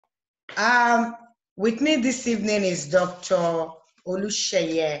Um, with me this evening is Dr.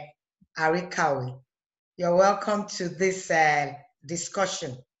 Oluseye Arikawe. You're welcome to this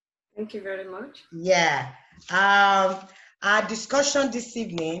discussion. Thank you very much. Yeah. Our discussion this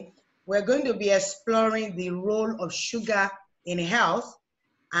evening, we're going to be exploring the role of sugar in health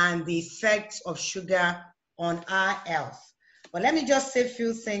and the effects of sugar on our health. But let me just say a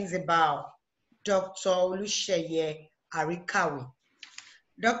few things about Dr. Oluseye Arikawe.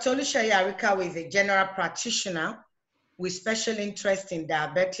 Dr. Oluseye Arikawe is a general practitioner with special interest in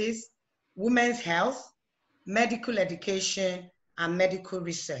diabetes, women's health, medical education, and medical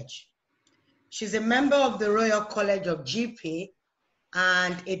research. She's a member of the Royal College of GP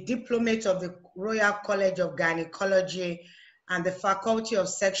and a diplomate of the Royal College of Gyneacology and the Faculty of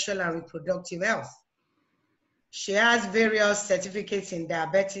Sexual and Reproductive Health. She has various certificates in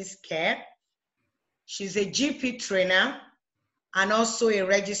diabetes care. She's a GP trainer and also a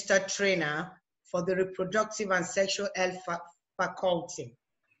registered trainer for the Reproductive and Sexual Health Faculty.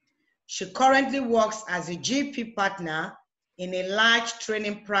 She currently works as a GP partner in a large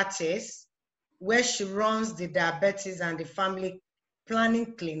training practice where she runs the diabetes and the family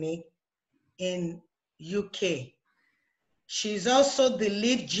planning clinic in UK. She's also the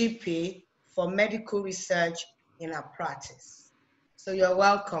lead GP for medical research in her practice. So you're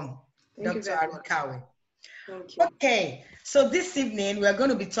welcome, Dr. Arikawe. Thank you. Okay, so this evening we're going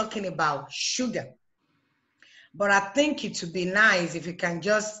to be talking about sugar. But I think it would be nice if you can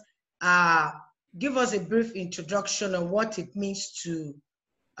just give us a brief introduction of what it means to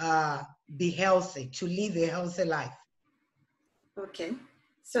be healthy, to live a healthy life. Okay,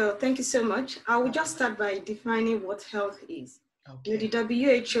 so thank you so much. I will just start by defining what health is. Okay.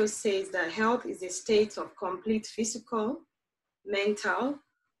 The WHO says that health is a state of complete physical, mental,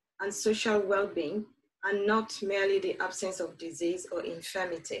 and social well-being, and not merely the absence of disease or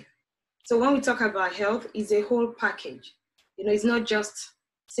infirmity. So when we talk about health, it's a whole package. You know, it's not just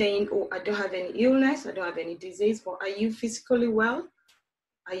saying, oh, I don't have any illness, I don't have any disease, but are you physically well?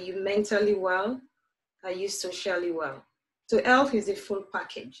 Are you mentally well? Are you socially well? So health is a full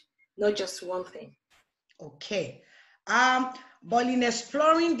package, not just one thing. Okay. But in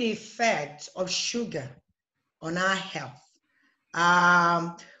exploring the effects of sugar on our health,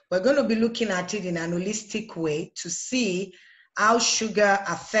 we're going to be looking at it in an holistic way to see how sugar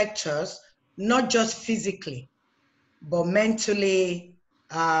affects us, not just physically, but mentally,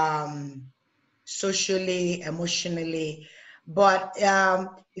 socially, emotionally. But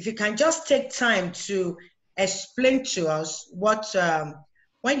if you can just take time to explain to us what,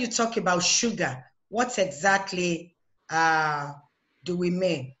 when you talk about sugar, what exactly do we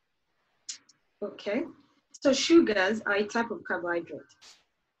mean? Okay, so sugars are a type of carbohydrate.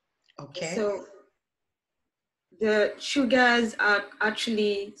 Okay. So the sugars are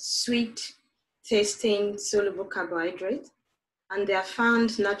actually sweet tasting soluble carbohydrate, and they are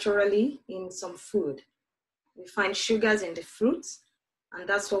found naturally in some food. We find sugars in the fruits, and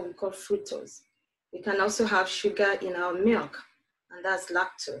that's what we call fructose. We can also have sugar in our milk, and that's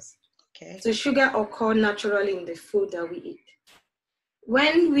lactose. Okay. So sugar occurs naturally in the food that we eat.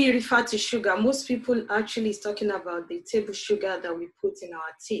 When we refer to sugar, most people actually is talking about the table sugar that we put in our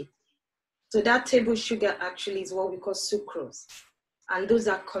tea. So that table sugar actually is what we call sucrose, and those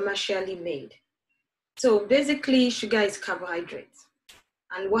are commercially made. So basically, sugar is carbohydrate.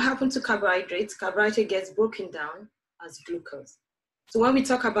 And what happens to carbohydrates? Carbohydrate gets broken down as glucose. So when we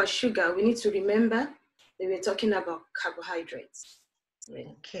talk about sugar, we need to remember that we're talking about carbohydrates.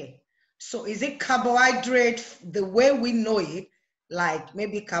 Okay. So is it carbohydrate the way we know it, like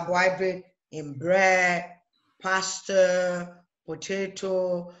maybe carbohydrate in bread, pasta,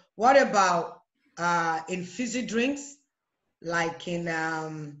 potato? What about in fizzy drinks, like in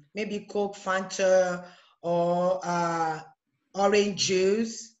maybe Coke, Fanta, or orange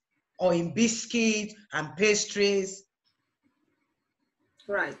juice, or in biscuits and pastries?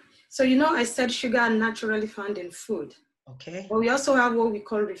 Right. So, you know, I said sugar are naturally found in food. Okay. But we also have what we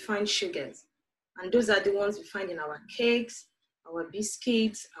call refined sugars. And those are the ones we find in our cakes, our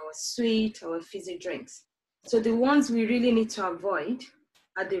biscuits, our sweet, our fizzy drinks. So the ones we really need to avoid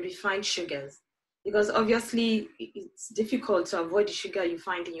are the refined sugars, because obviously it's difficult to avoid the sugar you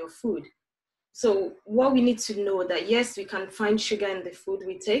find in your food. So what we need to know that, yes, we can find sugar in the food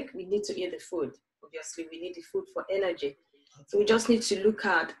we take. We need to eat the food. Obviously, we need the food for energy. So we just need to look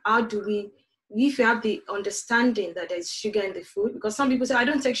at how do we, if you have the understanding that there's sugar in the food, because some people say, I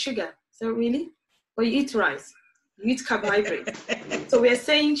don't take sugar. So really? But you eat rice, you eat carbohydrate. So we're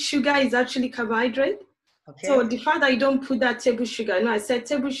saying sugar is actually carbohydrate. Okay. So the fact that you don't put that table sugar, I said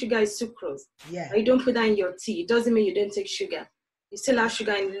table sugar is sucrose. Yeah. You don't put that in your tea, it doesn't mean you don't take sugar. You still have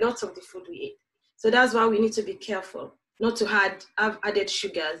sugar in lots of the food we eat. So that's why we need to be careful not to have added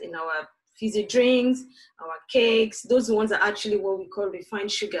sugars in our fizzy drinks, our cakes. Those ones are actually what we call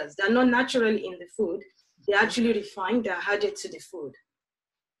refined sugars. They're not naturally in the food. They're actually refined, they're added to the food.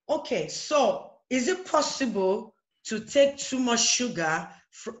 Okay, so is it possible to take too much sugar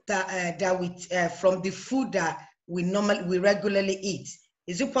from the food that we regularly eat?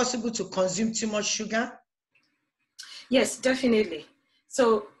 Is it possible to consume too much sugar? Yes, definitely.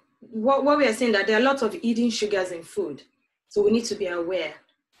 So what we are saying that there are lots of hidden sugars in food. So we need to be aware.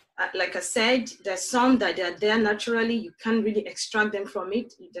 Like I said, there's some that are there naturally. You can't really extract them from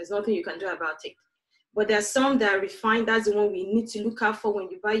it. There's nothing you can do about it. But there are some that are refined. That's the one we need to look out for when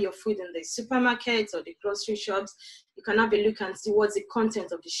you buy your food in the supermarkets or the grocery shops. You can have a look and see what's the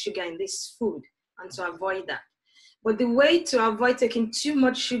content of the sugar in this food and to avoid that. But the way to avoid taking too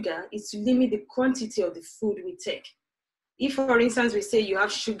much sugar is to limit the quantity of the food we take. If, for instance, we say you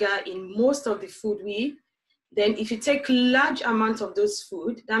have sugar in most of the food we eat, then if you take large amounts of those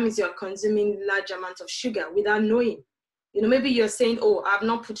food, that means you're consuming large amounts of sugar without knowing. You know, maybe you're saying, oh, I've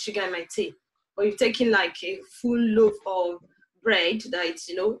not put sugar in my tea. Or you're taking like a full loaf of bread that it's,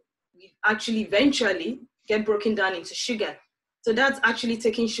 you know, actually eventually get broken down into sugar. So that's actually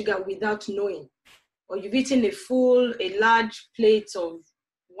taking sugar without knowing. Or you've eaten a large plate of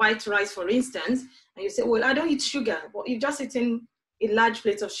white rice, for instance, and you say, well, I don't eat sugar, but you've just eaten a large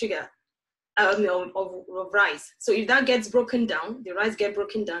plate of sugar, of rice. So if that gets broken down, the rice gets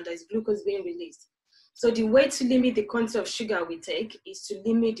broken down, there's glucose being released. So the way to limit the quantity of sugar we take is to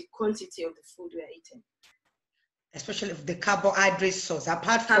limit the quantity of the food we are eating. Especially the carbohydrate source.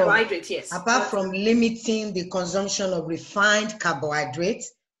 Apart from limiting the consumption of refined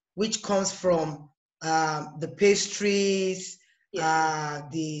carbohydrates, which comes from the pastries,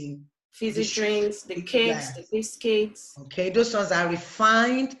 the fizzy drinks, the cakes, the biscuits. Okay, those ones are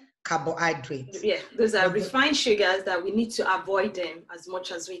refined carbohydrates. Yeah, those are refined sugars that we need to avoid them as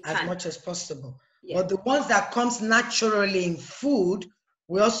much as we can. As much as possible. Yeah. But the ones that comes naturally in food,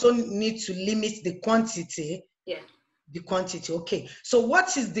 we also need to limit the quantity. Yeah. The quantity. Okay. So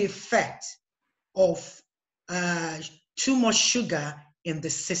what is the effect of too much sugar in the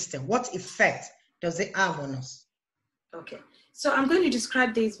system? What effect does it have on us? Okay. So I'm going to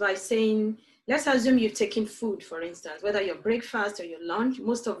describe this by saying, let's assume you've taken food, for instance, whether your breakfast or your lunch.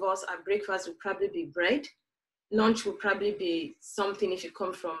 Most of us, our breakfast will probably be bread. Lunch will probably be something, if you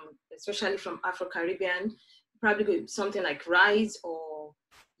come from, especially from Afro-Caribbean, probably be something like rice or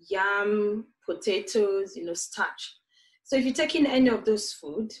yam, potatoes, you know, starch. So if you're taking any of those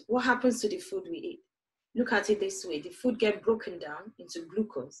food, what happens to the food we eat? Look at it this way. The food gets broken down into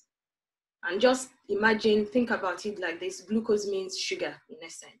glucose. And just imagine, think about it like this. Glucose means sugar in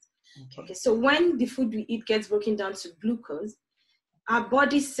essence. Okay, so when the food we eat gets broken down to glucose, our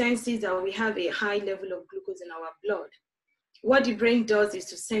body senses that we have a high level of glucose in our blood. What the brain does is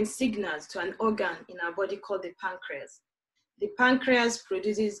to send signals to an organ in our body called the pancreas. The pancreas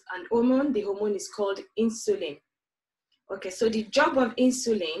produces an hormone. The hormone is called insulin. Okay, so the job of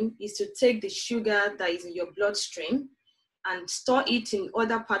insulin is to take the sugar that is in your bloodstream and store it in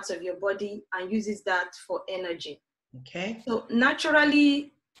other parts of your body and uses that for energy. Okay. So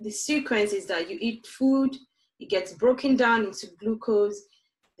naturally, the sequence is that you eat food, it gets broken down into glucose.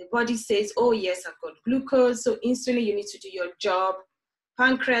 The body says, oh yes, I've got glucose. So insulin, you need to do your job.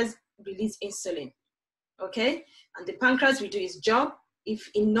 Pancreas release insulin, okay? And the pancreas will do its job. If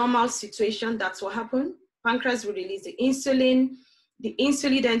in normal situation, that's what happened. Pancreas will release the insulin. The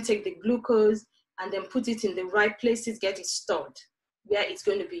insulin then take the glucose and then put it in the right places, get it stored, where it's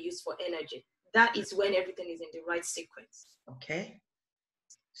going to be used for energy. That is when everything is in the right sequence. Okay.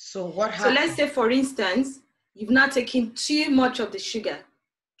 So what happens? So let's say, for instance, you've not taken too much of the sugar.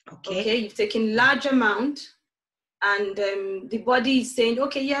 Okay. You've taken large amount, and the body is saying,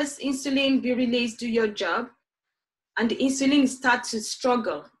 okay, yes, insulin, be released, do your job. And the insulin starts to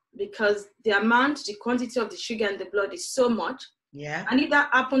struggle because the amount, the quantity of the sugar in the blood is so much. Yeah. And if that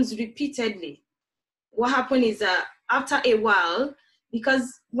happens repeatedly, what happens is that after a while,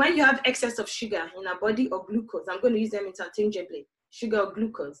 because when you have excess of sugar in our body or glucose, I'm going to use them interchangeably, sugar or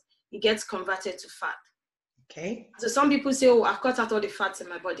glucose, it gets converted to fat. Okay. So some people say, oh, I've cut out all the fats in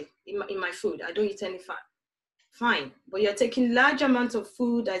my body, in my food. I don't eat any fat. Fine. But you're taking large amounts of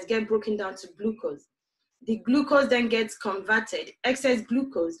food that get broken down to glucose. The glucose then gets converted. Excess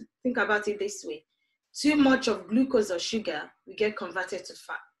glucose, think about it this way. Too much of glucose or sugar will get converted to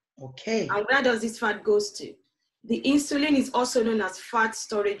fat. Okay. And where does this fat goes to? The insulin is also known as fat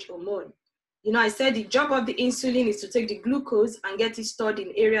storage hormone. You know, I said the job of the insulin is to take the glucose and get it stored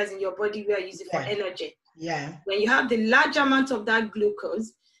in areas in your body where you use it for energy. Yeah. When you have the large amount of that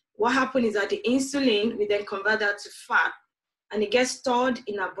glucose, what happens is that the insulin will then convert that to fat, and it gets stored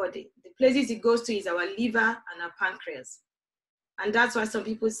in our body. The places it goes to is our liver and our pancreas. And that's why some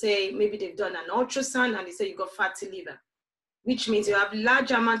people say maybe they've done an ultrasound and they say you got fatty liver, which means you have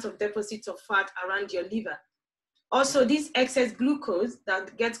large amounts of deposits of fat around your liver. Also, this excess glucose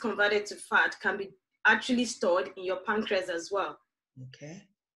that gets converted to fat can be actually stored in your pancreas as well. Okay.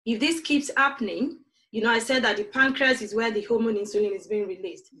 If this keeps happening, you know, I said that the pancreas is where the hormone insulin is being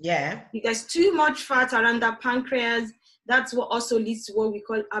released. Yeah. If there's too much fat around that pancreas, that's what also leads to what we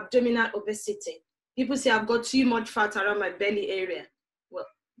call abdominal obesity. People say, I've got too much fat around my belly area. Well,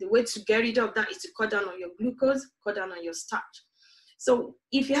 the way to get rid of that is to cut down on your glucose, cut down on your starch. So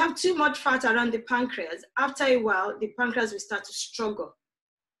if you have too much fat around the pancreas, after a while, the pancreas will start to struggle.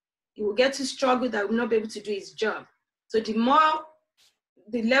 It will get to struggle that will not be able to do its job. So the more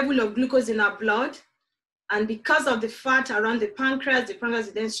the level of glucose in our blood, and because of the fat around the pancreas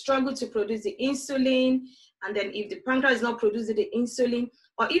will then struggle to produce the insulin. And then if the pancreas is not producing the insulin,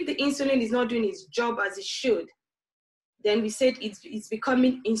 or if the insulin is not doing its job as it should, then we said it's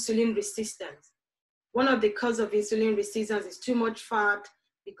becoming insulin resistant. One of the causes of insulin resistance is too much fat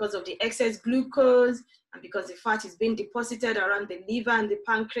because of the excess glucose and because the fat is being deposited around the liver and the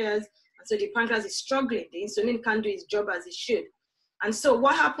pancreas. And so the pancreas is struggling. The insulin can't do its job as it should. And so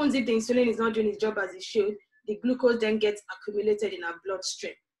what happens if the insulin is not doing its job as it should? The glucose then gets accumulated in our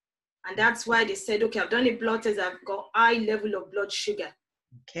bloodstream. And that's why they said, okay, I've done a blood test, I've got high level of blood sugar.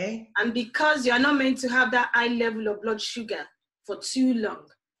 Okay. And because you're not meant to have that high level of blood sugar for too long,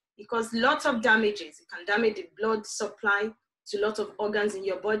 because lots of damages, it can damage the blood supply to lots of organs in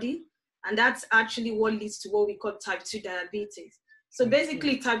your body. And that's actually what leads to what we call type 2 diabetes. So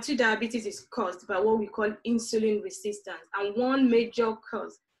basically, type 2 diabetes is caused by what we call insulin resistance. And one major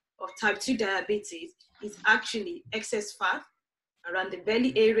cause of type 2 diabetes is actually excess fat around the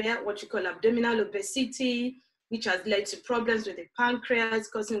belly area, what you call abdominal obesity, which has led to problems with the pancreas,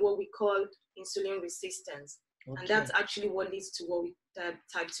 causing what we call insulin resistance. Okay. And that's actually what leads to what we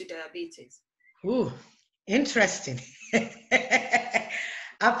type 2 diabetes. Ooh, interesting.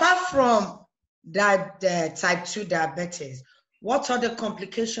 Apart from that type 2 diabetes, what other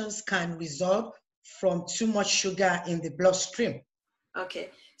complications can result from too much sugar in the bloodstream? Okay,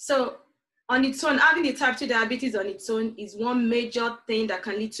 so on its own, having the type 2 diabetes on its own is one major thing that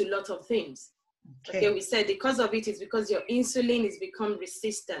can lead to a lot of things. Okay, we said the cause of it is because your insulin is become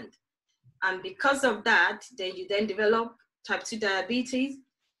resistant. And because of that, then you then develop type 2 diabetes.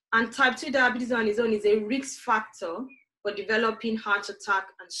 And type 2 diabetes on its own is a risk factor for developing heart attack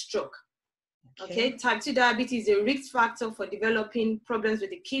and stroke. Okay, type 2 diabetes is a risk factor for developing problems with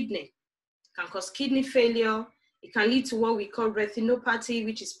the kidney. It can cause kidney failure. It can lead to what we call retinopathy,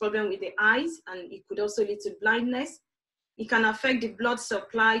 which is problem with the eyes, and it could also lead to blindness. It can affect the blood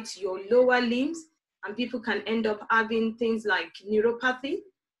supply to your lower limbs, and people can end up having things like neuropathy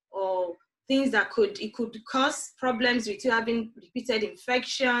or things that could cause problems with you having repeated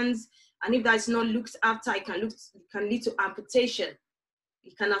infections. And if that's not looked after, it can lead to amputation.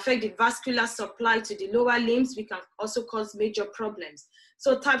 It can affect the vascular supply to the lower limbs, which can also cause major problems.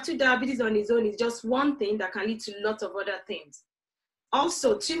 So type 2 diabetes on its own is just one thing that can lead to lots of other things.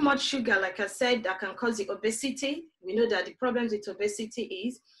 Also, too much sugar, like I said, that can cause the obesity. We know that the problems with obesity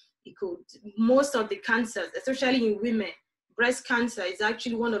is most of the cancers, especially in women, breast cancer is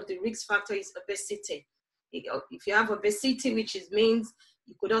actually one of the risk factors is obesity. If you have obesity, which means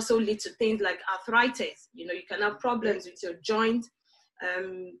it could also lead to things like arthritis. You know, you can have problems with your joint.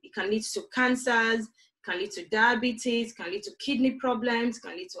 It can lead to cancers, it can lead to diabetes, it can lead to kidney problems, it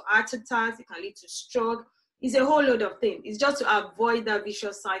can lead to heart attacks, it can lead to stroke. It's a whole load of things. It's just to avoid that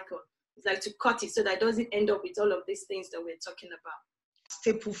vicious cycle. It's like to cut it so that it doesn't end up with all of these things that we're talking about.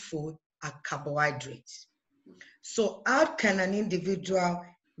 Staple food are carbohydrates. So how can an individual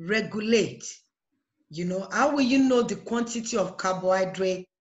regulate? You know, how will you know the quantity of carbohydrate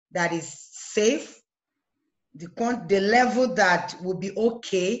that is safe, the level that will be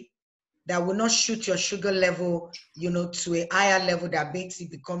okay, that will not shoot your sugar level, you know, to a higher level that makes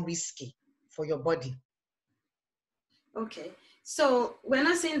it become risky for your body? Okay, so we're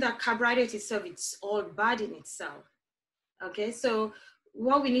not saying that carbohydrate itself, it's all bad in itself. Okay, so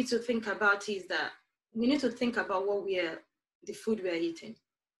what we need to think about is that we need to think about the food we're eating.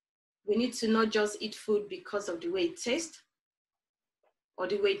 We need to not just eat food because of the way it tastes or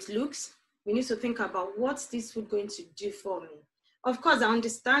the way it looks. We need to think about what's this food going to do for me. Of course, I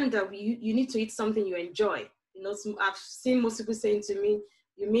understand that you need to eat something you enjoy. You know, I've seen most people saying to me,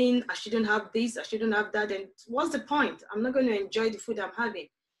 you mean I shouldn't have this, I shouldn't have that, and what's the point? I'm not going to enjoy the food I'm having.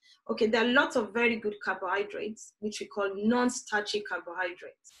 Okay, there are lots of very good carbohydrates, which we call non-starchy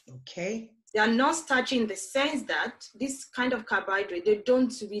carbohydrates. Okay. They are non-starchy in the sense that this kind of carbohydrate, they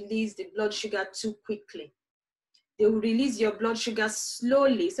don't release the blood sugar too quickly. They will release your blood sugar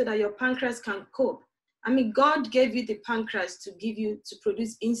slowly so that your pancreas can cope. I mean, God gave you the pancreas to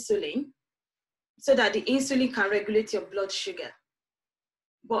produce insulin so that the insulin can regulate your blood sugar.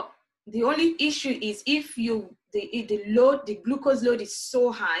 But the only issue is if the glucose load is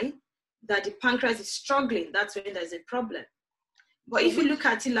so high that the pancreas is struggling, that's when there's a problem. But So if you look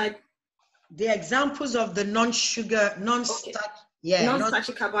at it like the examples of the non-sugar, non-starch,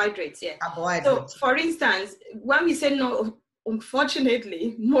 non-starchy carbohydrates, carbohydrates. So for instance, when we say no,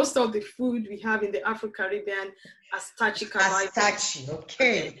 unfortunately, most of the food we have in the Afro-Caribbean are starchy carbohydrates. Starchy,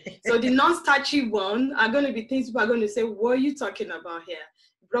 okay. So the non-starchy one are going to be things people are going to say, what are you talking about here?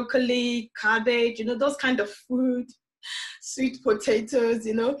 Broccoli, cabbage, those kind of food, sweet potatoes,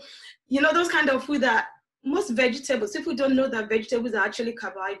 those kind of food that most vegetables, people don't know that vegetables are actually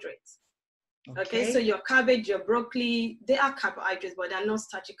carbohydrates. Okay, so your cabbage, your broccoli, they are carbohydrates, but they're not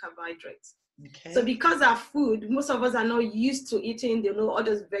starchy carbohydrates. Okay. So because our food, most of us are not used to eating, all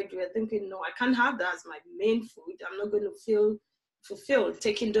those veg, we're thinking, no, I can't have that as my main food. I'm not going to feel fulfilled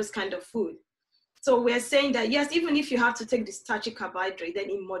taking those kind of food. So we're saying that, yes, even if you have to take the starchy carbohydrate, then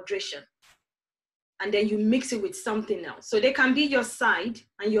in moderation, and then you mix it with something else. So they can be your side,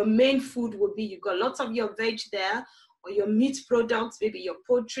 and your main food will be, you got lots of your veg there, or your meat products, maybe your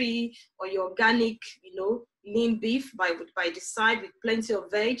poultry, or your organic, lean beef by the side with plenty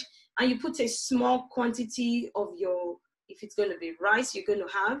of veg. And you put a small quantity of if it's going to be rice you're going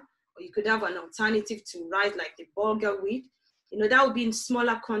to have, or you could have an alternative to rice like the bulgur wheat, that would be in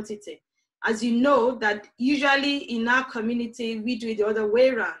smaller quantity. As you know, that usually in our community, we do it the other way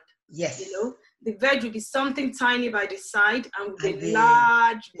around. Yes. The veg will be something tiny by the side and with a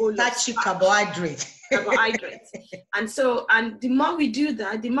large bowl of starch, carbohydrate. And the more we do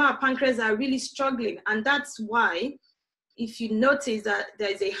that, the more our pancreas are really struggling. And that's why, if you notice that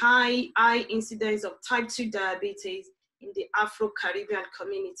there's a high incidence of type 2 diabetes in the Afro-Caribbean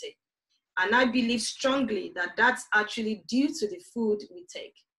community. And I believe strongly that that's actually due to the food we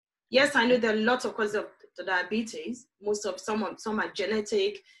take. Yes, I know there are lots of causes of diabetes. Some are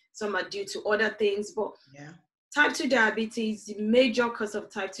genetic, some are due to other things, but type 2 diabetes, the major cause of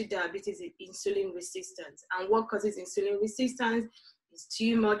type 2 diabetes is insulin resistance. And what causes insulin resistance is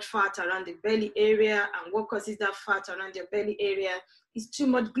too much fat around the belly area. And what causes that fat around your belly area is too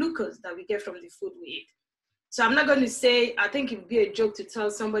much glucose that we get from the food we eat. So I'm not going to say, I think it would be a joke to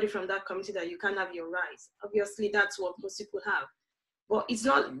tell somebody from that community that you can't have your rice. Obviously, that's what most people have. But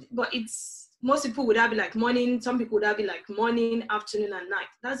most people would have it like morning, some people would have it like morning, afternoon, and night.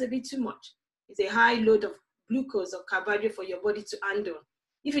 That's a bit too much. It's a high load of glucose or carbohydrate for your body to handle.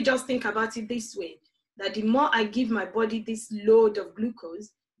 If you just think about it this way, that the more I give my body this load of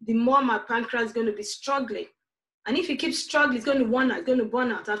glucose, the more my pancreas is going to be struggling. And if you keep struggling, it's going to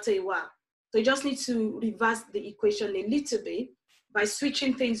burn out after a while. So you just need to reverse the equation a little bit by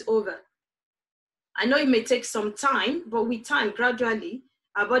switching things over. I know it may take some time, but with time, gradually,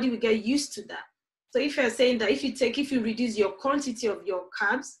 our body will get used to that. So if you're saying that if you reduce your quantity of your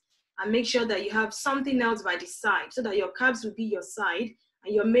carbs and make sure that you have something else by the side, so that your carbs will be your side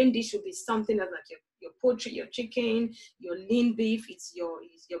and your main dish will be something else like your poultry, your chicken, your lean beef, it's your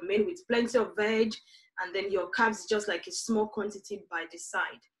main with plenty of veg, and then your carbs is just like a small quantity by the side.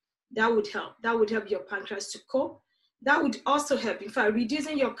 That would help. That would help your pancreas to cope. That would also help. In fact,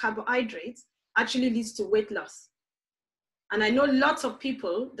 reducing your carbohydrates actually leads to weight loss. And I know lots of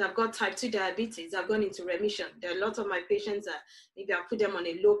people that have got type 2 diabetes have gone into remission. There are lots of my patients that maybe I put them on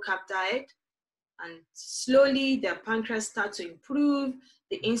a low carb diet, and slowly their pancreas start to improve,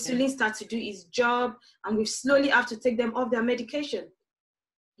 the insulin starts to do its job, and we slowly have to take them off their medication,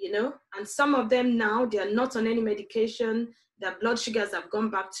 and some of them now, they are not on any medication, their blood sugars have gone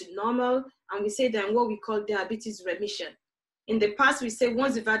back to normal, and we say they're in what we call diabetes remission. In the past, we say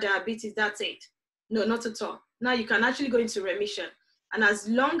once you've had diabetes, that's it. No, not at all. Now you can actually go into remission. And as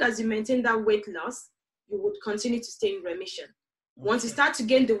long as you maintain that weight loss, you would continue to stay in remission. Once you start to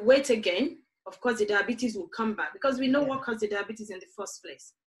gain the weight again, of course, the diabetes will come back because we know what caused the diabetes in the first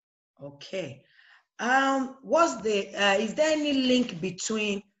place. Okay. Is there any link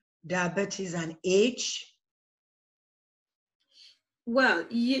between diabetes and age? Well,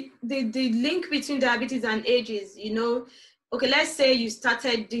 the link between diabetes and age is, okay, let's say you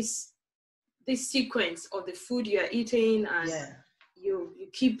started this sequence of the food you are eating, and you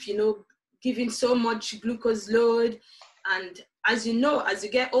keep, giving so much glucose load. And as you know, as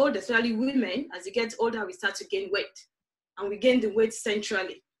you get older, especially women, as you get older, we start to gain weight, and we gain the weight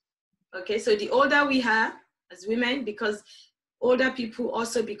centrally. Okay, so the older we are as women, because older people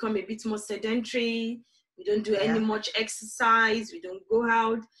also become a bit more sedentary, we don't do any much exercise, we don't go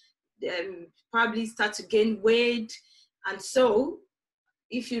out, probably start to gain weight. And so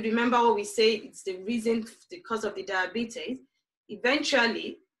if you remember what we say, it's the reason, the cause of the diabetes.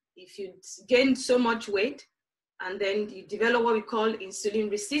 Eventually, if you gain so much weight and then you develop what we call insulin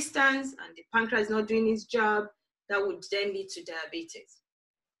resistance and the pancreas is not doing its job, that would then lead to diabetes.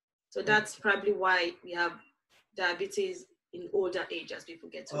 So that's probably why we have diabetes in older age as people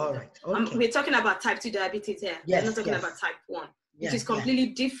get older. All right. Okay. We're talking about type 2 diabetes here. Yes, we're not talking about type 1, which is completely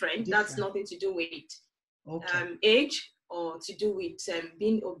different. That's nothing to do with age or to do with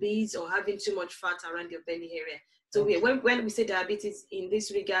being obese or having too much fat around your belly area. So when we say diabetes in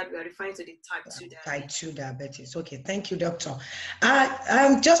this regard, we are referring to the type 2 diabetes. Type 2 diabetes. Okay, thank you, doctor.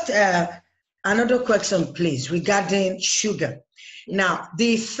 Just another question, please, regarding sugar. Yes. Now,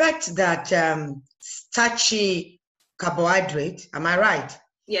 the effect that starchy carbohydrate, am I right?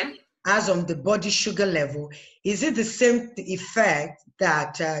 Yeah. Has on the body sugar level, is it the same effect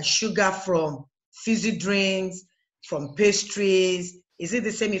that sugar from fizzy drinks, from pastries, is it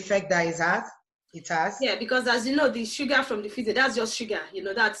the same effect that it has? It has? Yeah, because as you know, the sugar from the fizzy, that's just sugar. You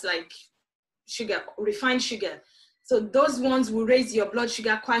know, that's like sugar, refined sugar. So those ones will raise your blood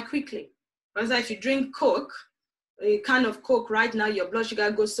sugar quite quickly. For example, if you drink Coke, a can of Coke right now, your blood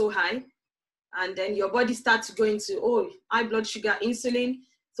sugar goes so high, and then your body starts going to, high blood sugar, insulin.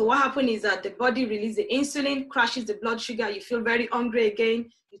 So what happens is that the body releases the insulin, crashes the blood sugar, you feel very hungry again,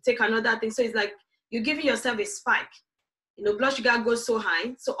 you take another thing. So it's like you're giving yourself a spike. You know, blood sugar goes so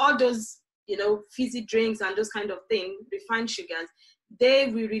high. So all those, you know, fizzy drinks and those kind of things, refined sugars, they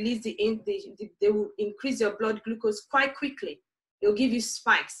will release they will increase your blood glucose quite quickly. They'll give you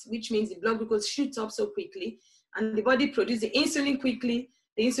spikes, which means the blood glucose shoots up so quickly, and the body produces the insulin quickly.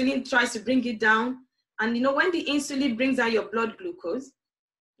 The insulin tries to bring it down. And you know, when the insulin brings down your blood glucose,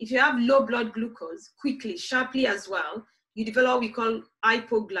 if you have low blood glucose quickly, sharply as well, you develop what we call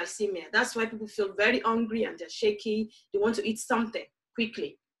hypoglycemia. That's why people feel very hungry and they're shaky. They want to eat something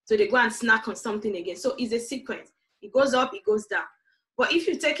quickly. So they go and snack on something again. So it's a sequence. It goes up, it goes down. But if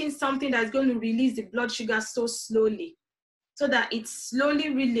you're taking something that's going to release the blood sugar so slowly, so that it's slowly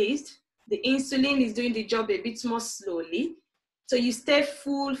released, the insulin is doing the job a bit more slowly. So you stay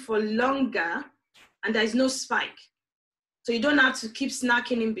full for longer and there's no spike. So you don't have to keep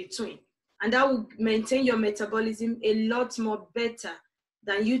snacking in between. And that will maintain your metabolism a lot more better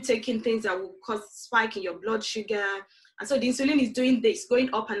than you taking things that will cause spike in your blood sugar. And so the insulin is doing this, going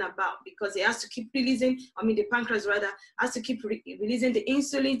up and about, because it has to keep releasing, the pancreas rather, has to keep releasing the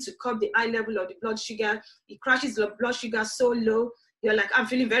insulin to curb the high level of the blood sugar. It crashes the blood sugar so low, you're like, I'm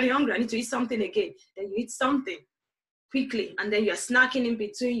feeling very hungry, I need to eat something again. Then you eat something quickly, and then you're snacking in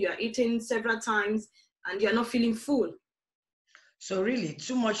between, you're eating several times, and you're not feeling full. So really,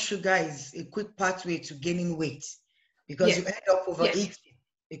 too much sugar is a quick pathway to gaining weight, because you end up overeating.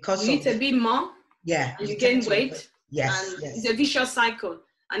 Because you eat a bit more, and you gain weight. Yes, and it's a vicious cycle.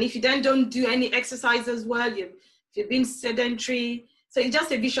 And if you then don't do any exercise as well, if you've been sedentary, so it's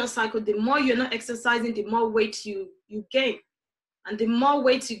just a vicious cycle. The more you're not exercising, the more weight you gain. And the more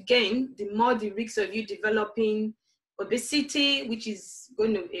weight you gain, the more the risk of you developing obesity, which is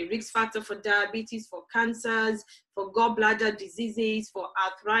going to be a risk factor for diabetes, for cancers, for gallbladder diseases, for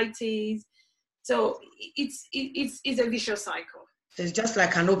arthritis. So it's a vicious cycle. So it's just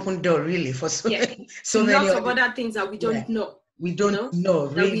like an open door, really, for so many lots of other things that we don't know. We don't know,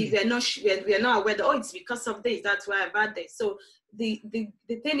 really. We're not aware that, it's because of this, that's why I've had this. So the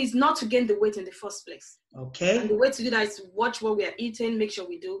thing is not to gain the weight in the first place. Okay. And the way to do that is to watch what we are eating, make sure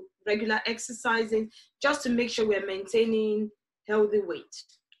we do regular exercising, just to make sure we're maintaining healthy weight.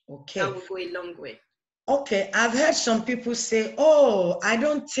 Okay. That will go a long way. Okay. I've heard some people say, I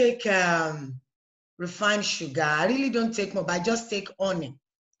don't take refined sugar. I really don't take more, but I just take honey.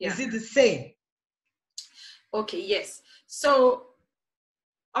 Yeah. Is it the same? Okay, yes. So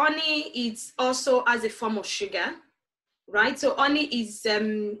honey is also as a form of sugar, right? So honey is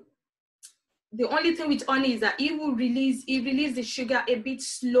the only thing with honey is that it release the sugar a bit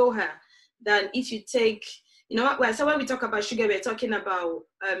slower than if you take, so when we talk about sugar, we're talking about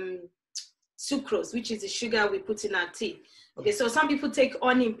sucrose, which is the sugar we put in our tea. Okay, so some people take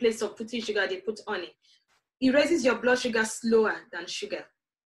honey in place of putting sugar, they put honey. It raises your blood sugar slower than sugar,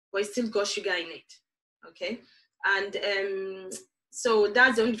 but it still got sugar in it, okay? And so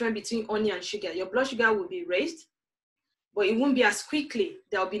that's the only difference between honey and sugar. Your blood sugar will be raised, but it won't be as quickly.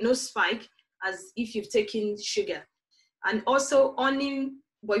 There'll be no spike as if you've taken sugar. And also honey,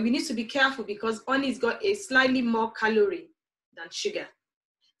 but we need to be careful because honey's got a slightly more calorie than sugar.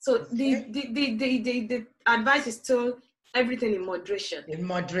 So the advice is still everything in moderation. In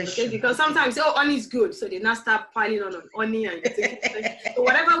moderation. Okay, because sometimes honey is good, so they now start piling on honey and you take it. So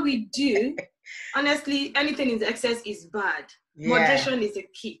whatever we do, honestly, anything in excess is bad. Yeah. Moderation is the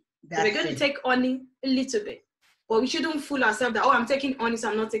key. So we're going to take honey a little bit, but we shouldn't fool ourselves that, oh, I'm taking honey, so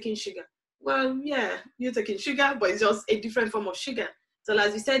I'm not taking sugar. Well, yeah, you're taking sugar, but it's just a different form of sugar. So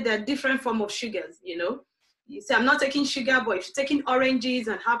as you said, there are different forms of sugars, you know. You say, I'm not taking sugar, but if you're taking oranges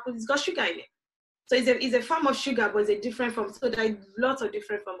and apples, it's got sugar in it. So it's a form of sugar, but it's a different form. So there are lots of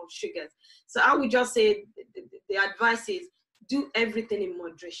different forms of sugars. So I would just say the advice is do everything in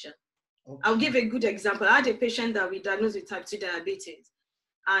moderation. Okay. I'll give a good example. I had a patient that we diagnosed with type 2 diabetes.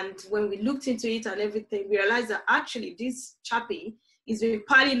 And when we looked into it and everything, we realized that actually this chappie is been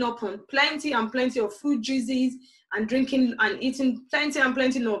piling up on plenty and plenty of fruit juices and drinking and eating plenty and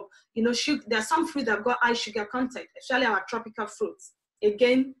plenty of, you know, sugar. There are some fruits that have got high sugar content, especially our tropical fruits.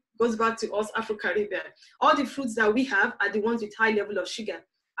 Again, goes back to us Afro-Caribbean. All the fruits that we have are the ones with high level of sugar.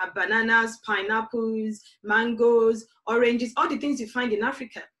 Are bananas, pineapples, mangoes, oranges, all the things you find in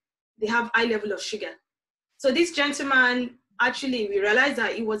Africa, they have high level of sugar. So this gentleman, actually, we realized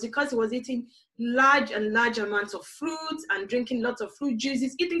that it was because he was eating large amounts of fruits and drinking lots of fruit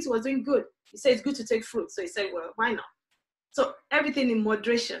juices. He thinks he was doing good. He said it's good to take fruit. So he said, well, why not? So everything in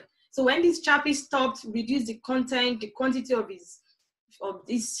moderation. So when this chappie stopped, reduced the content, the quantity of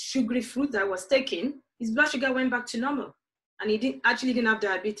this sugary fruit that I was taking, his blood sugar went back to normal. And he didn't have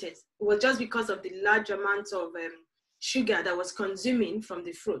diabetes. It was just because of the large amount of sugar that was consuming from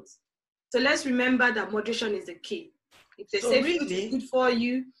the fruits. So let's remember that moderation is the key. If they say fruit is good for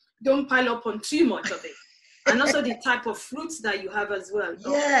you, don't pile up on too much of it. And also the type of fruits that you have as well.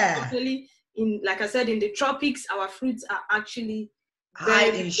 Yeah. Actually, like I said, in the tropics, our fruits are actually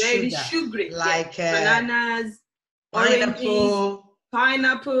very sugary. Like bananas, pineapples,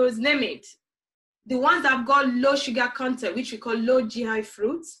 name it. The ones that have got low sugar content, which we call low GI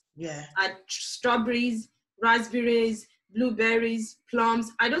fruits, are strawberries, raspberries, blueberries,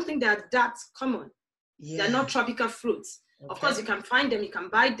 plums. I don't think they're that common. Yeah. They're not tropical fruits. Okay. Of course, you can find them, you can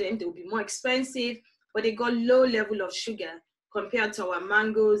buy them. They will be more expensive, but they got low level of sugar compared to our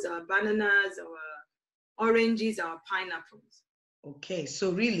mangoes, our bananas, our oranges, our pineapples. Okay,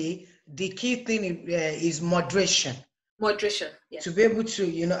 so really, the key thing is moderation. Moderation, yeah. To be able to,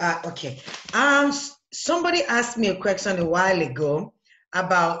 you know, okay. Somebody asked me a question a while ago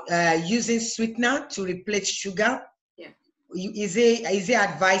about using sweetener to replace sugar. Yeah. Is it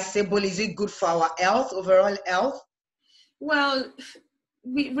advisable? Is it good for our health, overall health? Well,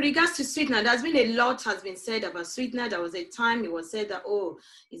 with regards to sweetener, there's been a lot has been said about sweetener. There was a time it was said that, oh,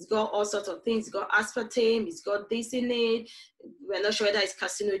 it's got all sorts of things. It's got aspartame, it's got this in it. We're not sure whether it's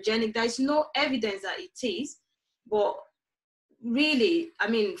carcinogenic. There's no evidence that it is. But really, I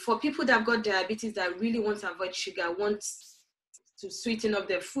mean, for people that have got diabetes that really want to avoid sugar, want to sweeten up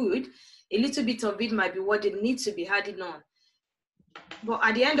their food, a little bit of it might be what they need to be adding on. But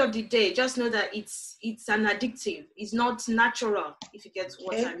at the end of the day, just know that it's an addictive. It's not natural, if you get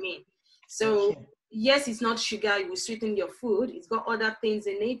what I mean. So yes, it's not sugar. It will sweeten your food. It's got other things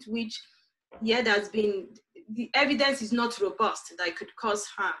in it, which, there's been, the evidence is not robust that it could cause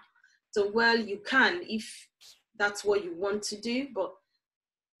harm. So, well, you can if that's what you want to do. But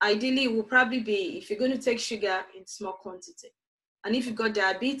ideally, it will probably be if you're going to take sugar in small quantity. And if you've got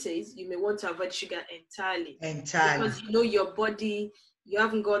diabetes, you may want to avoid sugar entirely. Because you know your body, you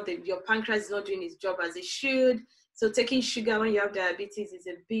haven't got your pancreas is not doing its job as it should. So taking sugar when you have diabetes is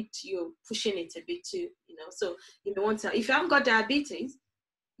a bit, you're pushing it a bit too, you know. So you may want to, if you haven't got diabetes,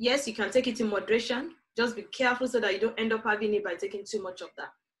 yes, you can take it in moderation. Just be careful so that you don't end up having it by taking too much of that.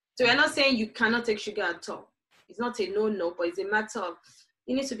 So we're not saying you cannot take sugar at all. It's not a no, but it's a matter of,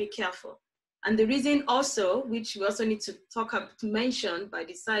 you need to be careful. And the reason also, which we also need to mention by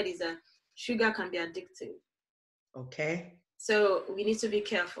the side, is that sugar can be addictive. Okay. So we need to be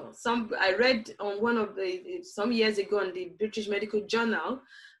careful. I read on some years ago on the British Medical Journal,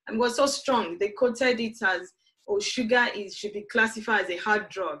 and was so strong. They quoted it as, oh, sugar should be classified as a hard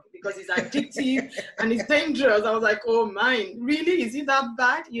drug because it's addictive and it's dangerous. I was like, oh my, really? Is it that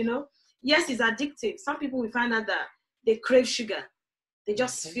bad? You know? Yes, it's addictive. Some people will find out that they crave sugar. They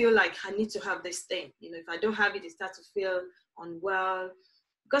just feel like, I need to have this thing. You know, if I don't have it, they start to feel unwell.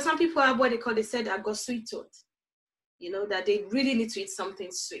 Because some people have what they said, I've got sweet tooth. You know, that they really need to eat something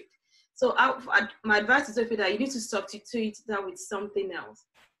sweet. So my advice is that you need to substitute that with something else.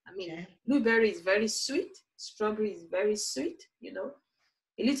 I mean, blueberry is very sweet. Strawberry is very sweet, you know.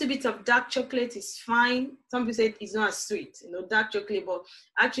 A little bit of dark chocolate is fine. Some people say it's not as sweet, you know, dark chocolate, but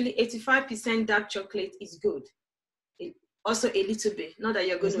actually 85% dark chocolate is good. Also a little bit. Not that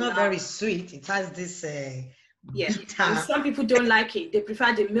you're going It's to not now. very sweet. It has this Yeah, bitter. and some people don't like it. They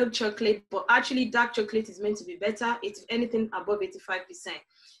prefer the milk chocolate, but actually dark chocolate is meant to be better. It's anything above 85%.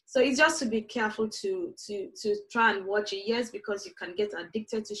 So it's just to be careful to try and watch it. Yes, because you can get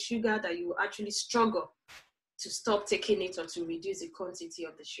addicted to sugar, that you actually struggle to stop taking it or to reduce the quantity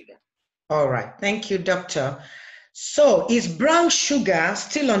of the sugar. All right. Thank you, doctor. So is brown sugar,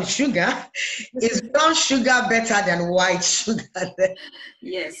 still on sugar, is brown sugar better than white sugar?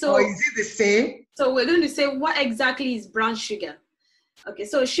 Yes. So, or is it the same? So we're going to say, what exactly is brown sugar? Okay,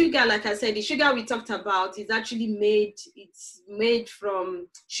 so sugar, like I said, the sugar we talked about is actually it's made from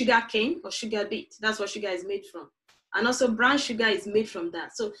sugar cane or sugar beet. That's what sugar is made from. And also brown sugar is made from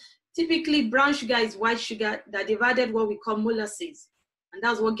that. So typically brown sugar is white sugar that they've added what we call molasses. And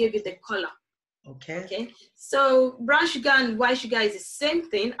that's what gave it the color. Okay. So brown sugar and white sugar is the same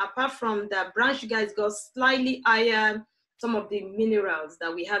thing, apart from that brown sugar has got slightly higher some of the minerals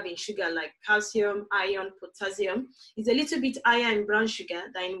that we have in sugar, like calcium, iron, potassium. Is a little bit higher in brown sugar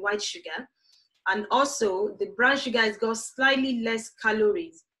than in white sugar. And also the brown sugar has got slightly less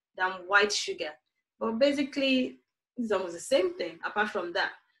calories than white sugar. But basically, it's almost the same thing, apart from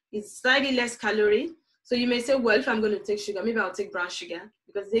that. It's slightly less calorie. So you may say, well, if I'm going to take sugar, maybe I'll take brown sugar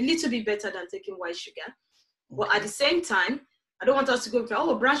because it's a little bit better than taking white sugar. Okay. But at the same time, I don't want us to go,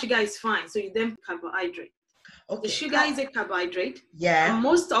 oh, brown sugar is fine. So you then carbohydrate. Okay. The sugar is a carbohydrate. Yeah. And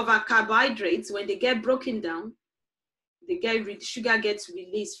most of our carbohydrates, when they get broken down, sugar gets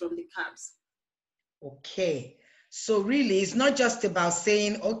released from the carbs. Okay. So really, it's not just about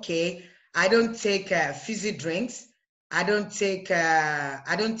saying, okay, I don't take fizzy drinks. I don't take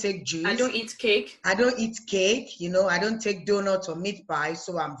juice. I don't eat cake. I don't eat cake. You know, I don't take donuts or meat pie,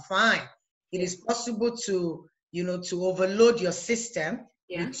 so I'm fine. It is possible to, to overload your system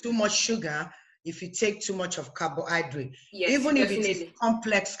with too much sugar if you take too much of carbohydrate. Yes, even definitely. if it is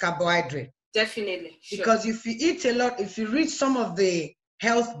complex carbohydrate. Definitely. Sure. Because if you eat a lot, if you read some of the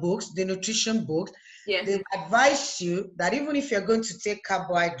health books, the nutrition books, they advise you that even if you're going to take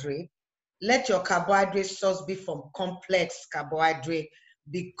carbohydrate, let your carbohydrate source be from complex carbohydrate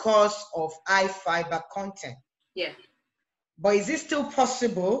because of high fiber content. Yeah. But is it still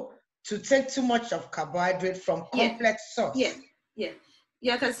possible to take too much of carbohydrate from complex source? Yeah.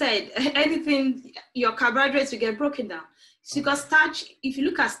 Like I said, anything, your carbohydrates will get broken down. So because starch, if you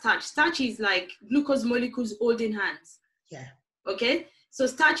look at starch is like glucose molecules holding hands. Yeah. Okay? So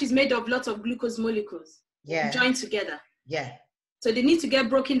starch is made of lots of glucose molecules joined together. Yeah. So they need to get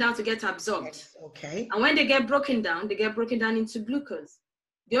broken down to get absorbed. Yes. Okay. And when they get broken down into glucose.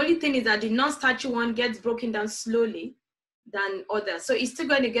 The only thing is that the non-starchy one gets broken down slowly than others. So it's still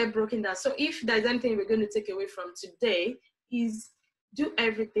going to get broken down. So if there's anything we're going to take away from today is do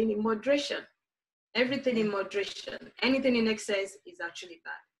everything in moderation. Everything in moderation. Anything in excess is actually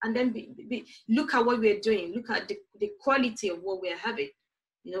bad. And then look at what we're doing. Look at the quality of what we're having.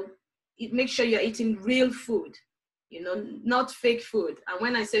 Make sure you're eating real food, not fake food. And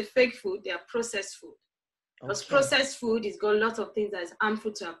when I say fake food, they are processed food. Because processed food has got lots of things that is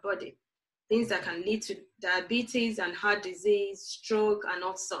harmful to our body. Things that can lead to diabetes and heart disease, stroke, and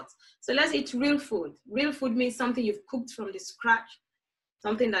all sorts. So let's eat real food. Real food means something you've cooked from the scratch,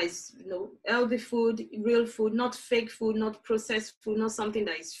 something that is, healthy food, real food, not fake food, not processed food, not something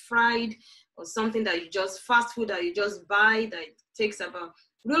that is fried or something that you just, fast food that you just buy that takes about,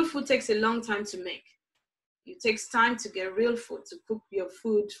 real food takes a long time to make. It takes time to get real food, to cook your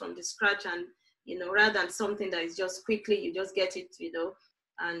food from the scratch and, rather than something that is just quickly, you just get it,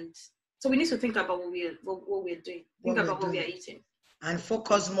 and so we need to think about what we're doing, think about what we are eating. And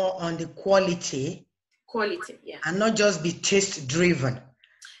focus more on the quality. Quality, yeah. And not just be taste driven.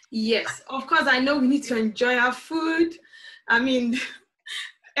 Yes, of course, I know we need to enjoy our food. I mean,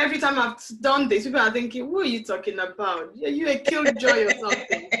 every time I've done this, people are thinking, what are you talking about? Are you a killjoy or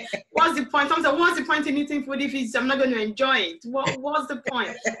something? What's the point? What's the point in eating food if I'm not going to enjoy it? What's the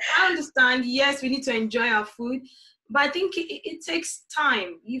point? I understand, yes, we need to enjoy our food, but I think it takes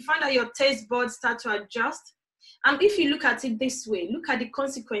time. You find that your taste buds start to adjust. And if you look at it this way, look at the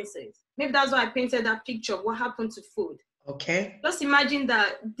consequences. Maybe that's why I painted that picture of what happened to food. Okay. Just imagine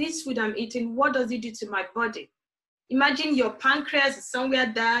that this food I'm eating, what does it do to my body? Imagine your pancreas is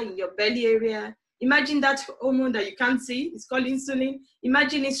somewhere there in your belly area. Imagine that hormone that you can't see, it's called insulin.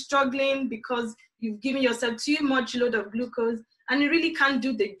 Imagine it struggling because you've given yourself too much load of glucose and it really can't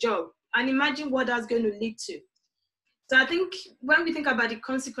do the job. And imagine what that's going to lead to. So I think when we think about the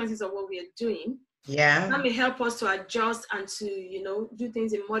consequences of what we are doing, that may help us to adjust and to, do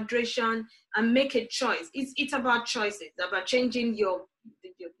things in moderation and make a choice. It's about choices, it's about changing your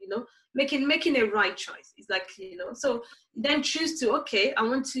making a right choice. It's like, so then choose to, okay,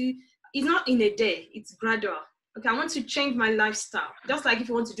 it's not in a day, it's gradual. Okay, I want to change my lifestyle. Just like if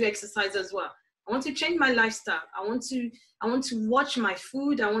you want to do exercise as well. I want to change my lifestyle. I want to watch my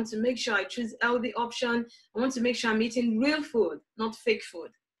food. I want to make sure I choose healthy option. I want to make sure I'm eating real food, not fake food.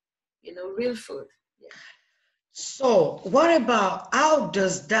 Real food. Yeah. So what about, how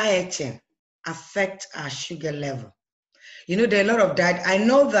does dieting affect our sugar level? There are a lot of diet. I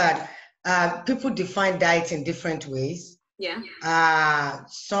know that people define diet in different ways. Yeah.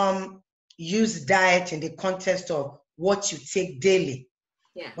 Some use diet in the context of what you take daily.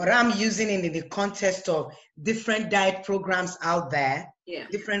 Yeah. But I'm using it in the context of different diet programs out there, yeah.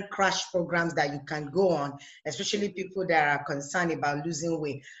 different crash programs that you can go on, especially people that are concerned about losing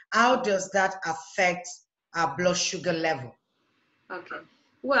weight. How does that affect our blood sugar level? Okay.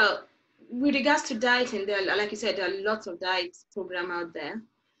 Well, with regards to dieting, like you said, there are lots of diet programs out there.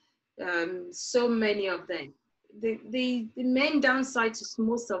 So many of them. The main downside to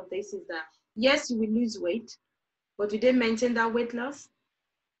most of this is that, yes, you will lose weight, but do they maintain that weight loss?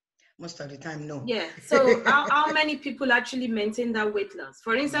 Most of the time, no. Yeah. So how many people actually maintain that weight loss?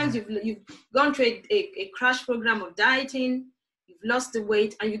 For instance, you've gone through a crash program of dieting, you've lost the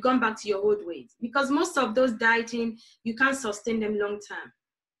weight, and you've gone back to your old weight. Because most of those dieting, you can't sustain them long term.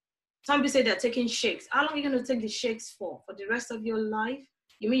 Some people say they're taking shakes. How long are you going to take the shakes for? For the rest of your life?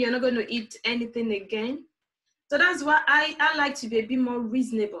 You mean you're not going to eat anything again? So that's why I like to be a bit more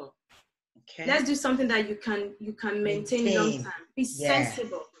reasonable. Okay. Let's do something that you can maintain long term. Be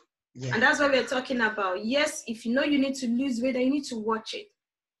sensible. Yeah. And that's what we're talking about. Yes, if you know you need to lose weight, then you need to watch it.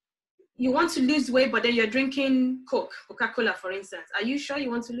 You want to lose weight, but then you're drinking Coca-Cola, for instance. Are you sure you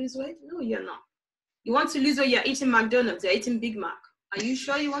want to lose weight? No, you're not. You want to lose weight, you're eating McDonald's, you're eating Big Mac. Are you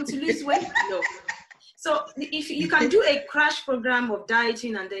sure you want to lose weight? No. So if you can do a crash program of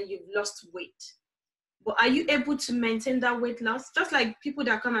dieting and then you've lost weight, but are you able to maintain that weight loss? Just like people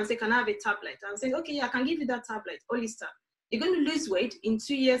that come and say, can I have a tablet? I'm saying, okay, yeah, I can give you that tablet, Olista. You're going to lose weight in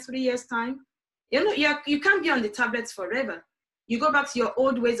 2 years, 3 years time. You can't be on the tablets forever. You go back to your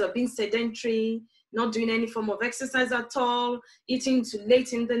old ways of being sedentary, not doing any form of exercise at all, eating too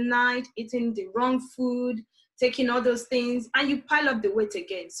late in the night, eating the wrong food, taking all those things, and you pile up the weight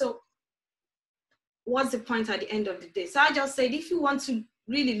again. So what's the point at the end of the day? So I just said, if you want to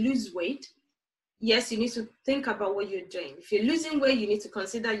really lose weight, yes, you need to think about what you're doing. If you're losing weight, you need to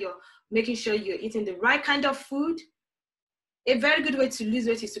consider you're making sure you're eating the right kind of food. A very good way to lose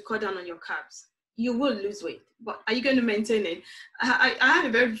weight is to cut down on your carbs. You will lose weight, but are you going to maintain it? I had a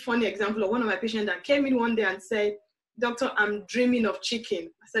very funny example of one of my patients that came in one day and said, "Doctor, I'm dreaming of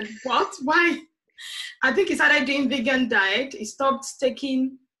chicken." I said, "What? Why?" I think he started doing vegan diet. He stopped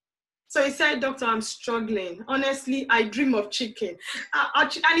taking. So he said, "Doctor, I'm struggling. Honestly, I dream of chicken."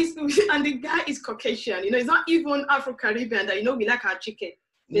 And the guy is Caucasian. He's not even Afro-Caribbean that, we like our chicken.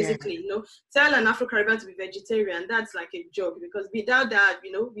 Basically, tell an Afro-Caribbean to be vegetarian, that's like a joke, because without that,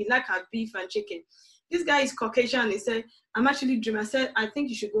 we like our beef and chicken. This guy is Caucasian and he said, "I'm actually dreaming." I said, "I think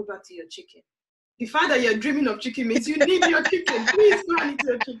you should go back to your chicken. The fact that you're dreaming of chicken means you need your chicken. Please go and eat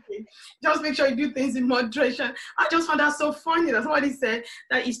your chicken. Just make sure you do things in moderation." I just found that so funny that somebody said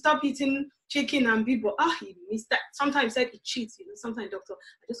that he stopped eating chicken and beef, but he missed that. Sometimes he said he cheats, sometimes, "Doctor,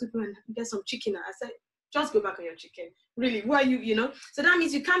 I just go and get some chicken." I said, "Just go back on your chicken. Really, who are you, So that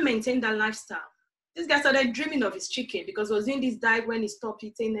means you can't maintain that lifestyle. This guy started dreaming of his chicken because he was doing this diet when he stopped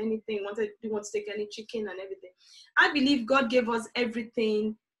eating anything, didn't want to take any chicken and everything. I believe God gave us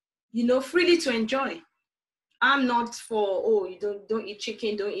everything, freely to enjoy. I'm not for, you don't eat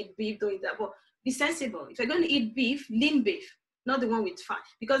chicken, don't eat beef, don't eat that. But be sensible. If you're going to eat beef, lean beef, not the one with fat.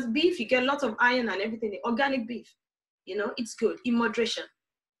 Because beef, you get a lot of iron and everything. Organic beef, it's good in moderation.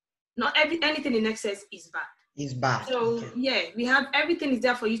 Not anything in excess is bad. It's bad. So we have everything is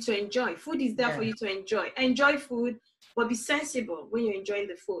there for you to enjoy. Food is there for you to enjoy. Enjoy food, but be sensible when you're enjoying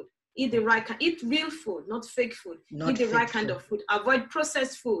the food. Eat the right kind. Eat real food, not fake food. Eat the right kind of food. Avoid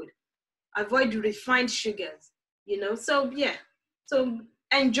processed food. Avoid refined sugars. So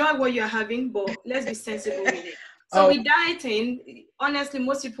enjoy what you're having, but let's be sensible with it. So with dieting, honestly,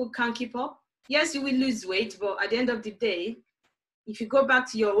 most people can't keep up. Yes, you will lose weight, but at the end of the day, if you go back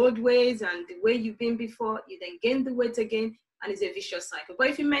to your old ways and the way you've been before, you then gain the weight again, and it's a vicious cycle. But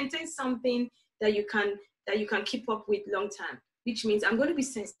if you maintain something that you can keep up with long term, which means I'm going to be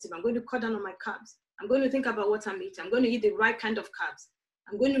sensitive, I'm going to cut down on my carbs, I'm going to think about what I'm eating, I'm going to eat the right kind of carbs,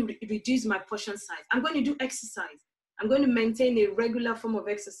 I'm going to reduce my portion size, I'm going to do exercise, I'm going to maintain a regular form of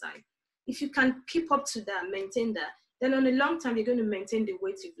exercise. If you can keep up to that, maintain that, then on a long term, you're going to maintain the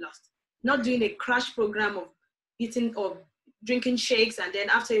weight you've lost. Not doing a crash program of eating or drinking shakes, and then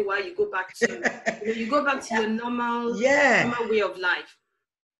after a while you go back to your normal way of life.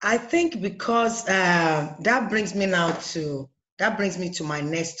 I think because that brings me to my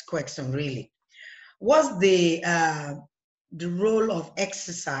next question really. What's the role of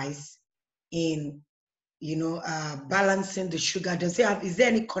exercise in balancing the sugar? Is there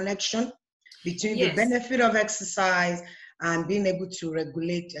any connection between the benefit of exercise and being able to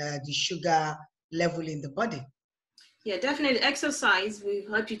regulate the sugar level in the body? Yeah, definitely. Exercise will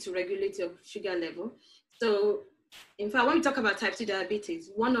help you to regulate your sugar level. So, in fact, when we talk about type 2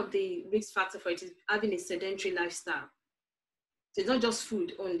 diabetes, one of the risk factors for it is having a sedentary lifestyle. So it's not just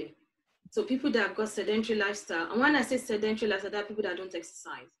food only. So people that have got sedentary lifestyle, and when I say sedentary lifestyle, there are people that don't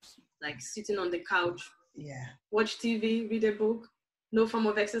exercise, like sitting on the couch, watch TV, read a book, no form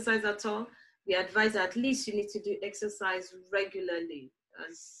of exercise at all. We advise at least you need to do exercise regularly,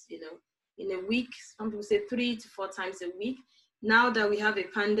 as you know, in a week. Some people say 3 to 4 times a week. Now that we have a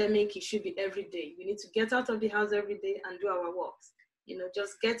pandemic, it should be every day. We need to get out of the house every day and do our walks.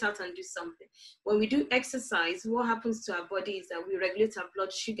 Just get out and do something. When we do exercise, what happens to our body is that we regulate our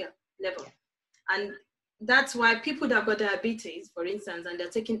blood sugar level. And that's why people that have got diabetes, for instance, and they're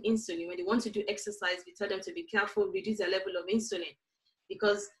taking insulin, when they want to do exercise, we tell them to be careful, reduce their level of insulin,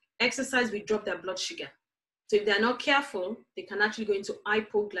 because exercise will drop their blood sugar. So if they're not careful, they can actually go into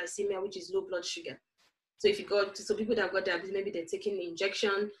hypoglycemia, which is low blood sugar. So people that have got diabetes, maybe they're taking an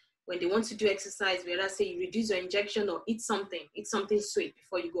injection. When they want to do exercise, we rather say you reduce your injection or eat something sweet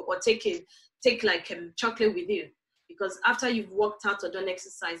before you go, or take like chocolate with you. Because after you've worked out or done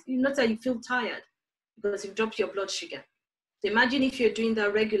exercise, you notice that you feel tired because you've dropped your blood sugar. So imagine if you're doing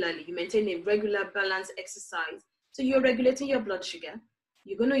that regularly, you maintain a regular balanced exercise. So you're regulating your blood sugar.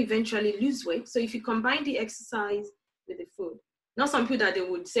 You're going to eventually lose weight. So if you combine the exercise with the food, not some people that they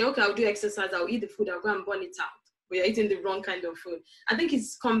would say, okay, I'll do exercise, I'll eat the food, I'll go and burn it out. But you're eating the wrong kind of food. I think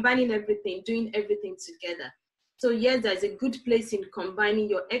it's combining everything, doing everything together. So yes, there's a good place in combining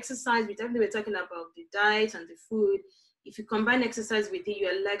your exercise with everything we're talking about, the diet and the food. If you combine exercise with it, you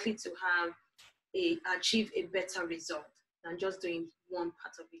are likely to achieve a better result than just doing one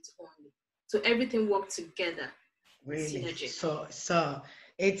part of it only. So everything works together. Really? Synergy. So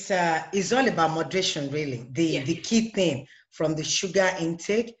it's all about moderation, really. The key thing from the sugar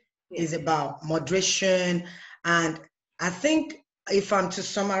intake is about moderation. And I think if I'm to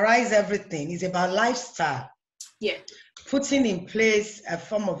summarize everything, it's about lifestyle. Yeah. Putting in place a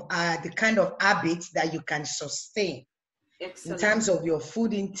form of the kind of habits that you can sustain. Excellent. In terms of your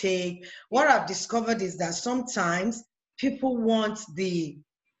food intake. What I've discovered is that sometimes people want the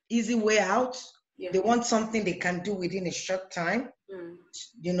easy way out. They want something they can do within a short time,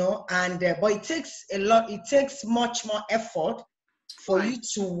 but it takes a lot. It takes much more effort for you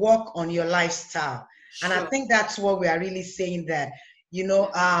to work on your lifestyle. Sure. And I think that's what we are really saying, that,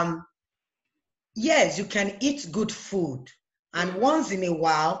 yes, you can eat good food. And once in a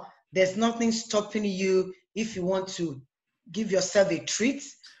while, there's nothing stopping you if you want to give yourself a treat.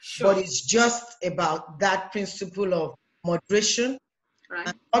 Sure. But it's just about that principle of moderation. Right.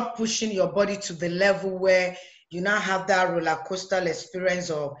 And not pushing your body to the level where you now have that roller coaster experience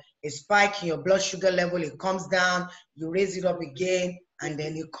of a spike in your blood sugar level. It comes down, you raise it up again, and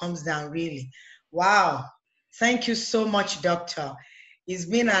then it comes down really. Wow. Thank you so much, Doctor. It's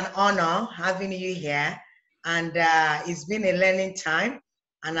been an honor having you here, and it's been a learning time.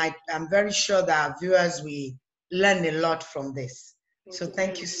 And I'm very sure that our viewers will learn a lot from this. So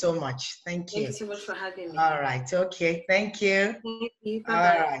thank you so much. Thank you. Thank you so much for having me. All right. Okay. Thank you. Thank you.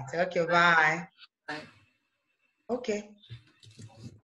 Bye-bye. All right. Okay. Bye. Bye. Okay.